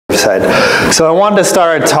side. So I wanted to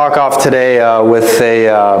start our talk off today with a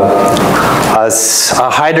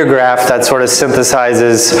hydrograph that sort of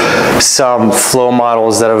synthesizes some flow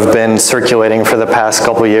models that have been circulating for the past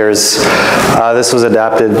couple years. This was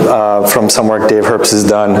adapted from some work Dave Herbst has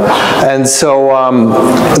done. And so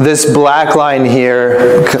this black line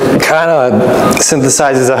here kind of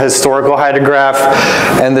synthesizes a historical hydrograph,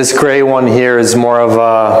 and this gray one here is more of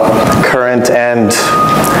a current and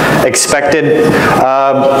expected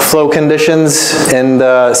flow conditions in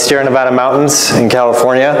the Sierra Nevada mountains in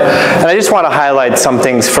California. And I just want to highlight some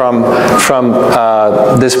things from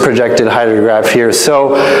this projected hydrograph here.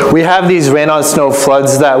 So we have these rain on snow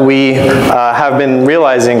floods that we have been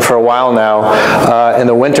realizing for a while now in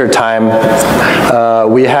the winter time.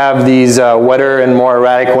 We have these wetter and more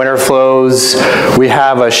erratic winter flows. We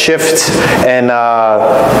have a shift in,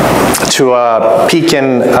 to a peak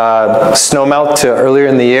in snowmelt to earlier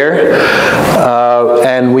in the year.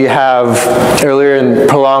 And we have earlier in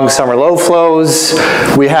prolonged summer low flows.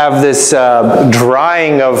 We have this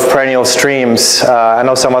drying of perennial streams. I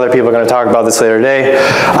know some other people are going to talk about this later today.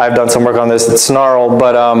 I've done some work on this at Snarl,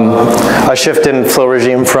 but a shift in flow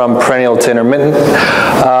regime from perennial to intermittent.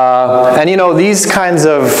 And you know, these kinds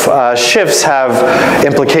of shifts have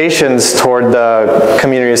implications toward the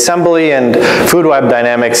community assembly and food web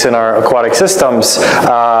dynamics in our aquatic systems.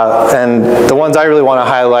 And the ones I really want to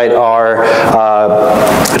highlight are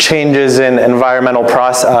changes in environmental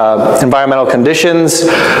conditions,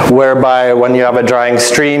 whereby when you have a drying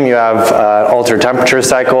stream, you have altered temperature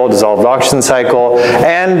cycle, dissolved oxygen cycle,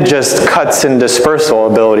 and just cuts in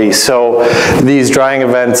dispersal ability. So these drying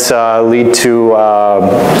events lead to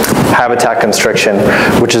habitat constriction,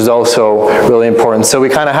 which is also really important. So we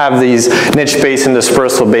kind of have these niche-based and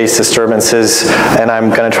dispersal-based disturbances, and I'm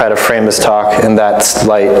going to try to frame this talk in that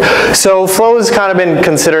light. So flow has kind of been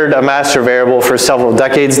considered a master variable for several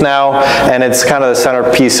decades now, and it's kind of the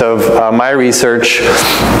centerpiece of my research.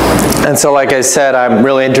 And so like I said, I'm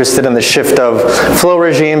really interested in the shift of flow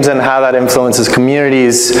regimes and how that influences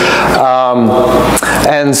communities.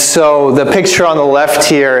 And so the picture on the left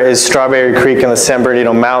here is Strawberry Creek in the San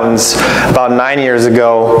Bernardino Mountains about 9 years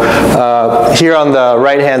ago. Here on the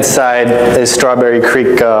right-hand side is Strawberry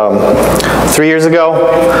Creek 3 years ago,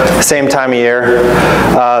 same time of year.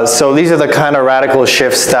 So these are the kind of radical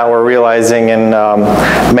shifts that we're realizing in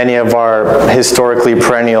many of our historically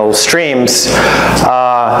perennial streams.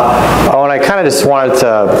 And I kind of just wanted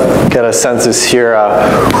to get a census here.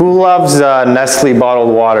 Who loves Nestle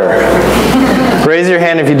bottled water? Raise your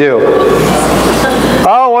hand if you do.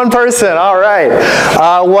 Oh, one person, all right.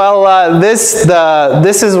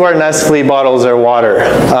 This is where Nestle bottles their water.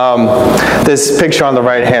 This picture on the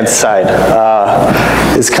right-hand side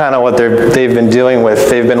is kind of what they've been dealing with.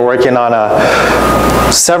 They've been working on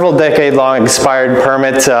a several decade-long expired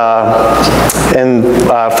permit in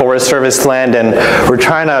Forest Service land, and we're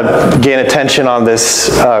trying to gain attention on this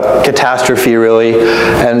catastrophe, really.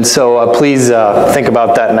 And so please think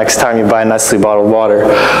about that next time you buy Nestle bottled water.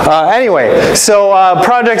 Anyway, so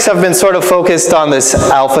projects have been sort of focused on this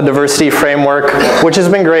alpha diversity framework, which has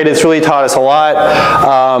been great. It's really taught us a lot.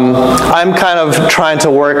 I'm kind of trying to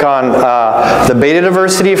work on the beta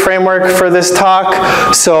diversity framework for this talk.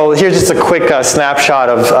 So here's just a quick snapshot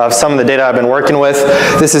of some of the data I've been working with.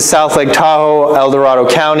 This is South Lake Tahoe, El Dorado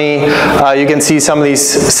County. You can see some of these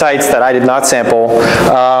sites that I did not sample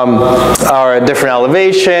are at different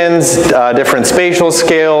elevations, different spatial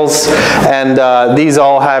scales, and these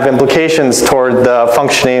all have implications toward the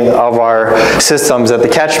functioning of our systems at the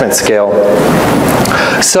catchment scale.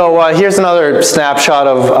 So here's another snapshot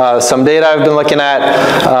of some data I've been looking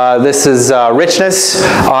at. This is richness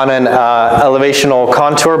on an elevational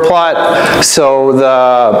contour plot. So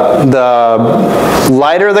the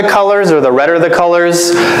lighter the colors, or the redder the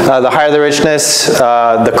colors, the higher the richness,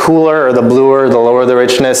 the cooler or the bluer, the lower the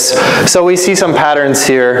richness. So we see some patterns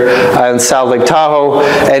here in South Lake Tahoe.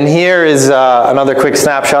 And here is another quick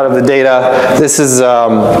snapshot of the data. This is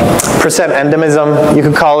percent endemism, you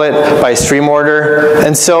could call it, by stream order.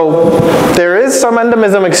 And so there is some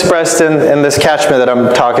endemism expressed in this catchment that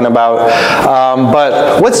I'm talking about.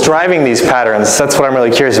 But what's driving these patterns? That's what I'm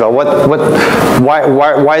really curious about.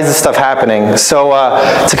 Why is this stuff happening? So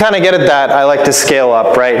to kind of get at that, I like to scale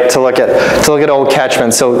up, right? To look at old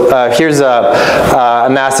catchments. So here's a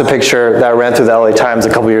NASA picture that ran through the LA Times a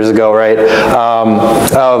couple years ago, right?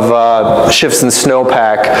 Of shifts in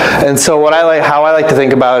snowpack. And so how I like to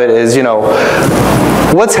think about it is, you know,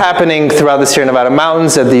 what's happening throughout the Sierra Nevada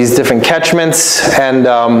mountains at these different catchments, and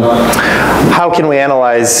how can we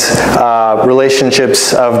analyze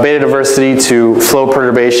relationships of beta diversity to flow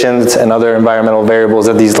perturbations and other environmental variables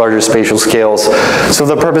at these larger spatial scales. So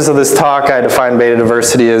for the purpose of this talk, I define beta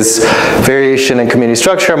diversity as variation in community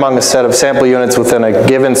structure among a set of sample units within a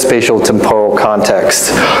given spatial temporal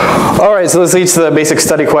context. All right, so this leads to the basic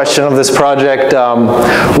study question of this project.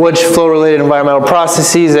 Which flow-related environmental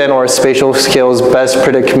processes and or spatial scales best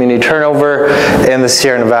predict community turnover in the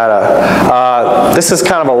Sierra Nevada? This is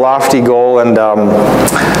kind of a lofty goal, and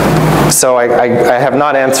so I have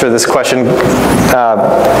not answered this question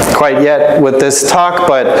quite yet with this talk,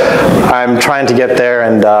 but I'm trying to get there,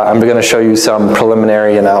 and I'm going to show you some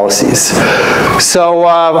preliminary analyses. So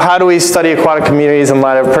how do we study aquatic communities in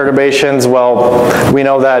light of perturbations? Well, we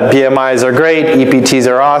know that BMIs are great, EPTs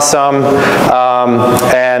are awesome,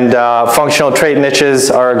 and functional trait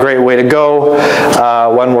niches are a great way to go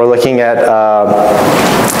when we're looking at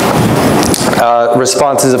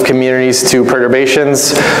responses of communities to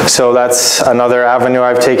perturbations. So that's another avenue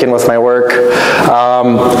I've taken with my work.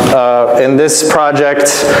 In this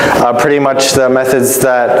project, pretty much the methods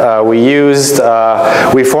that we used,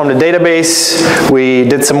 we formed a database, we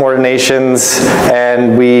did some ordinations,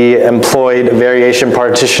 and we employed variation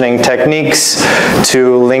partitioning techniques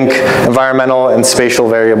to link environmental and spatial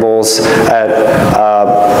variables at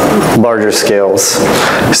larger scales.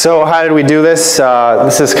 So how did we do this?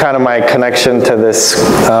 This is kind of my connection to this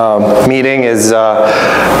meeting is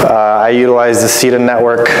I utilized the CETA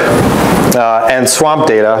network and swamp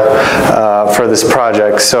data for this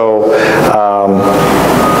project. So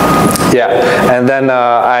yeah, and then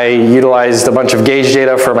I utilized a bunch of gauge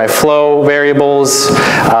data for my flow variables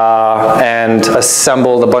and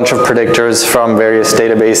assembled a bunch of predictors from various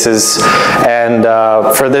databases. And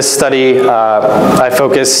for this study, I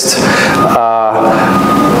focused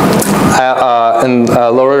in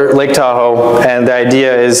lower Lake Tahoe, and the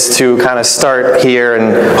idea is to kind of start here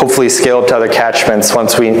and hopefully scale up to other catchments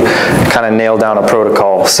once we kind of nail down a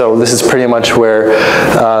protocol. So this is pretty much where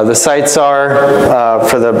the sites are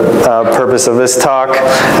for the purpose of this talk,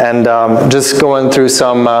 and just going through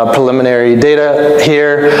some preliminary data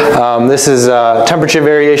here. This is temperature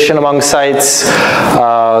variation among sites.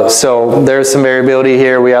 So there's some variability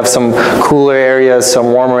here. We have some cooler areas,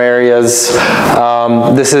 some warmer areas.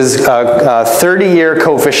 This is a 30-year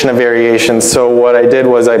coefficient of variation. So what I did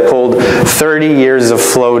was I pulled 30 years of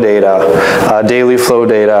flow data, daily flow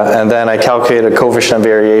data, and then I calculated a coefficient of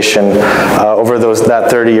variation over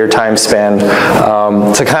that 30-year time span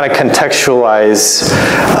to kind of contextualize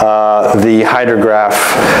the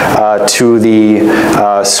hydrograph to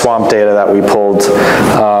the swamp data that we pulled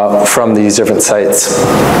from these different sites.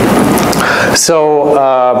 So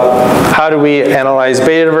how do we analyze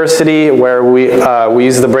beta diversity? Where we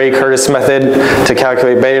use the Bray-Curtis method to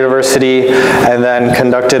calculate beta diversity, and then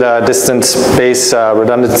conducted a distance-based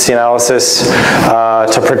redundancy analysis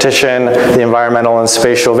to partition the environmental and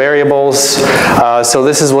spatial variables. So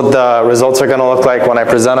this is what the results are going to look like when I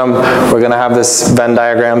present them. We're going to have this Venn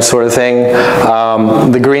diagram sort of thing.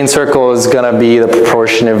 The green circle is going to be the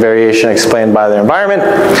proportion of variation explained by the environment.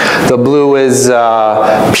 The blue is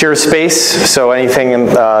pure space. So anything in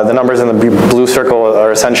the numbers in the blue circle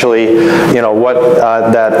are essentially, you know, what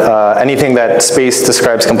anything that space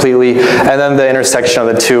describes completely, and then the intersection of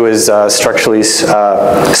the two is spatially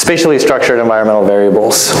structured environmental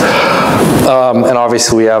variables. And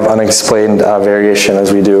obviously we have unexplained variation,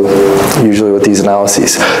 as we do usually with these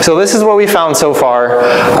analyses. So this is what we found so far.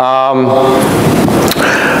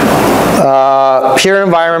 Pure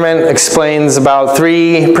environment explains about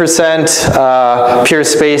 3%, pure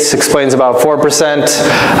space explains about 4%,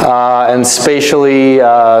 and spatially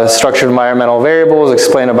structured environmental variables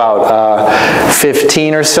explain about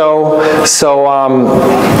 15 or so. So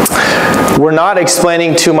we're not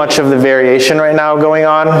explaining too much of the variation right now going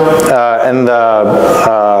on in the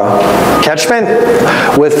catchment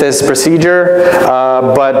with this procedure,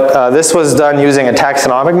 but this was done using a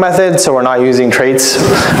taxonomic method, so we're not using traits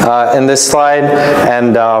in this slide,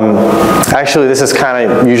 and actually this is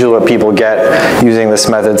kind of usually what people get using this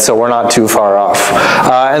method, so we're not too far off.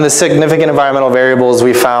 And the significant environmental variables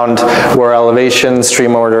we found were elevation,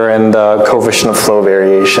 stream order, and the coefficient of flow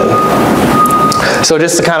variation. So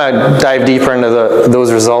just to kind of dive deeper into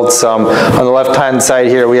those results, on the left-hand side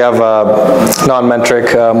here we have a non-metric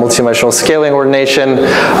multidimensional scaling ordination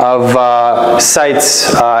of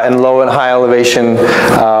sites in low and high elevation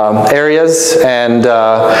areas, and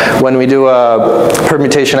when we do a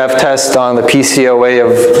permutation F-test on the PCOA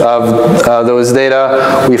of those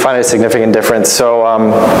data, we find a significant difference. So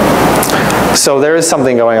So there is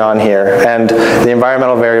something going on here, and the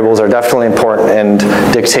environmental variables are definitely important in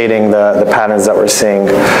dictating the patterns that we're seeing.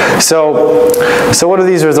 So what do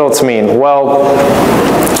these results mean? Well,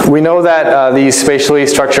 we know that these spatially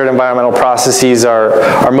structured environmental processes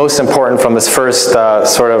are most important from this first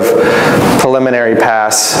sort of preliminary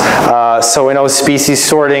pass. So we know species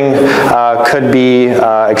sorting could be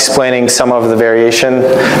explaining some of the variation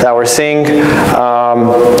that we're seeing,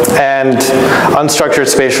 and unstructured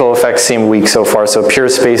spatial effects seem weak so far, so pure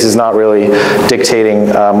space is not really dictating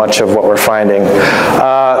much of what we're finding.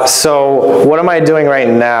 So what am I doing right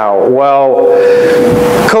now? Well,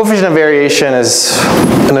 coefficient of variation is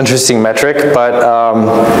an interesting metric, but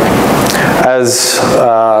as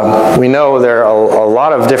we know, there are a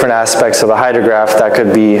lot of different aspects of the hydrograph that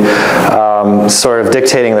could be sort of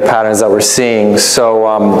dictating the patterns that we're seeing. So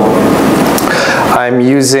I'm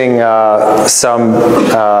using some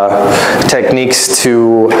techniques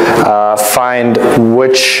to find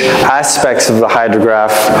which aspects of the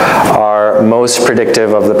hydrograph are most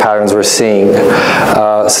predictive of the patterns we're seeing.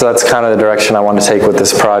 So that's kind of the direction I want to take with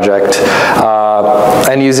this project.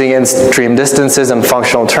 And using in-stream distances and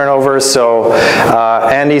functional turnover. So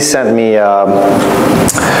Andy sent me a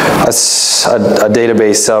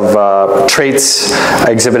database of traits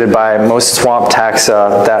exhibited by most swamp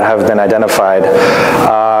taxa that have been identified.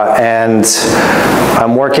 And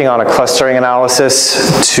I'm working on a clustering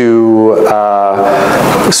analysis to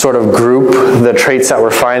sort of group the traits that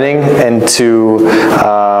we're finding into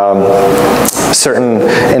certain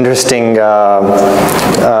interesting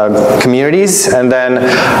communities, and then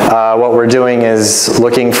what we're doing is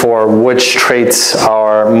looking for which traits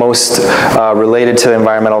are most related to the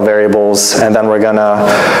environmental variables, and then we're going to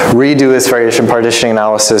redo this variation partitioning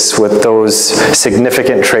analysis with those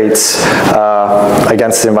significant traits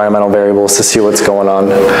against the environmental variables to see what's going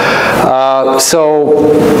on.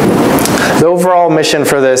 So the overall mission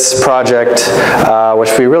for this project,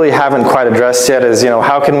 which we really haven't quite addressed yet, is,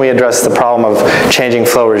 how can we address the problem of changing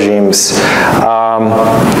flow regimes?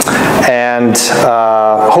 And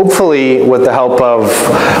hopefully, with the help of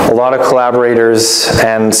a lot of collaborators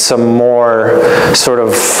and some more sort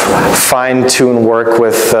of fine-tuned work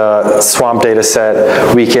with the swamp data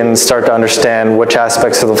set, we can start to understand which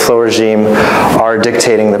aspects of the flow regime are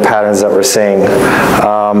dictating the patterns that we're seeing.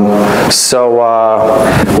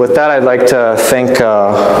 With that, I'd like to thank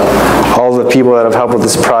all the people that have helped with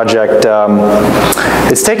this project.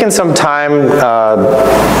 It's taken some time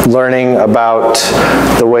learning about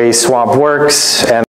the way swamp works and